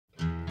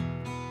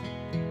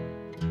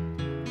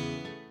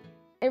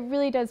It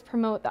really does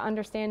promote the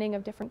understanding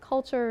of different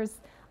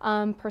cultures,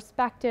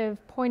 perspective,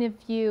 point of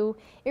view.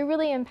 It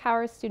really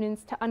empowers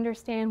students to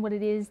understand what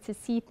it is to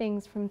see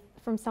things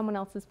from someone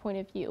else's point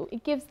of view.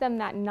 It gives them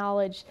that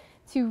knowledge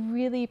to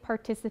really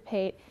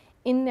participate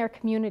in their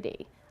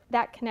community.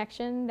 That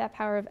connection, that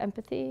power of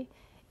empathy,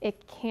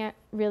 it can't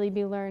really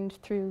be learned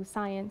through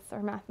science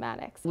or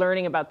mathematics.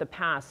 Learning about the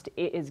past,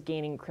 it is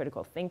gaining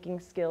critical thinking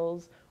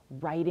skills,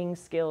 writing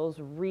skills,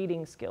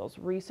 reading skills,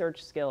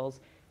 research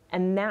skills,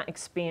 and that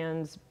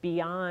expands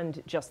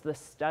beyond just the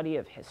study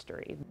of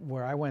history.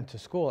 Where I went to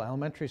school,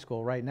 elementary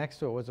school, right next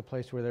to it was a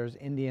place where there's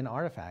Indian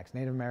artifacts,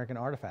 Native American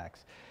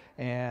artifacts.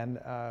 And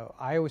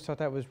I always thought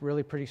that was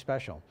really pretty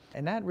special.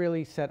 And that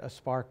really set a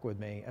spark with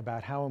me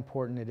about how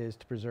important it is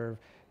to preserve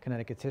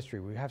Connecticut's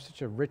history. We have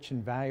such a rich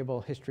and valuable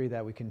history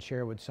that we can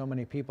share with so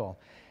many people.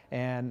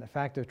 And the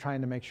fact of trying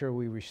to make sure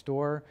we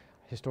restore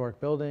historic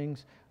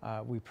buildings,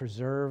 we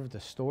preserve the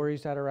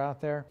stories that are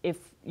out there. If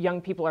young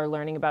people are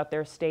learning about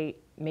their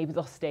state, maybe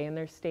they'll stay in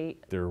their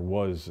state. There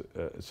was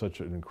such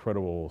an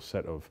incredible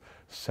set of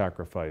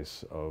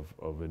sacrifice, of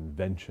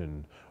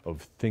invention,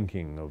 of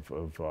thinking,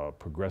 of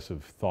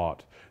progressive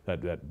thought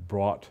that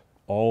brought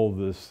all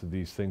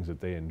these things that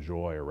they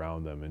enjoy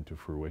around them into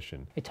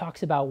fruition. It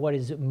talks about what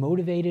has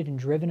motivated and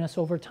driven us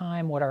over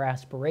time, what our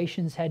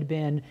aspirations had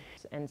been.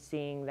 And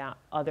seeing that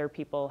other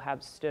people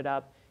have stood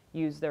up,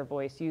 used their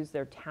voice, used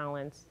their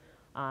talents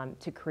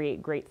to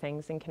create great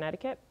things in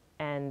Connecticut,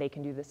 and they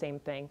can do the same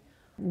thing.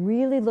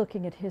 Really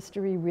looking at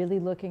history, really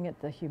looking at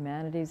the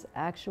humanities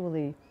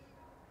actually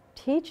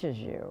teaches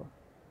you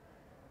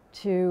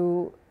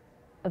to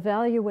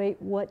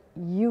evaluate what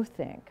you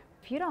think.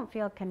 If you don't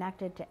feel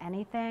connected to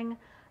anything,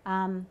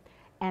 and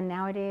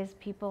nowadays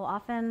people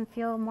often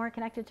feel more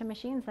connected to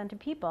machines than to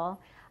people,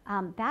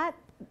 that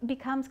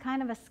becomes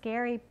kind of a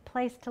scary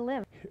place to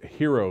live.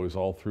 Heroes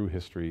all through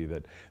history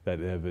that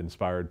have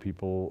inspired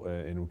people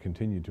and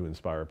continue to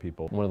inspire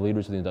people. One of the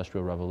leaders of the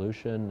Industrial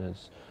Revolution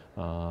is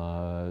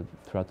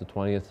throughout the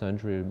 20th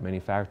century,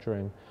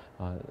 manufacturing.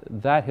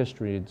 That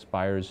history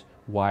inspires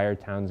why our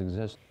towns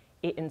exist.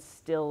 It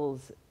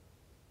instills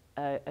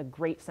a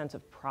great sense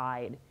of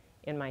pride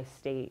in my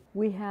state.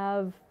 We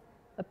have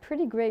a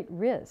pretty great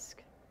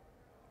risk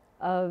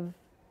of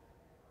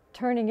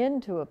turning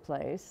into a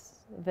place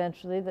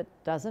eventually that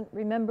doesn't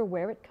remember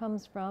where it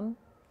comes from,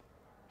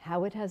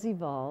 how it has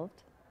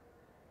evolved,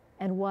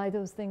 and why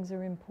those things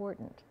are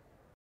important.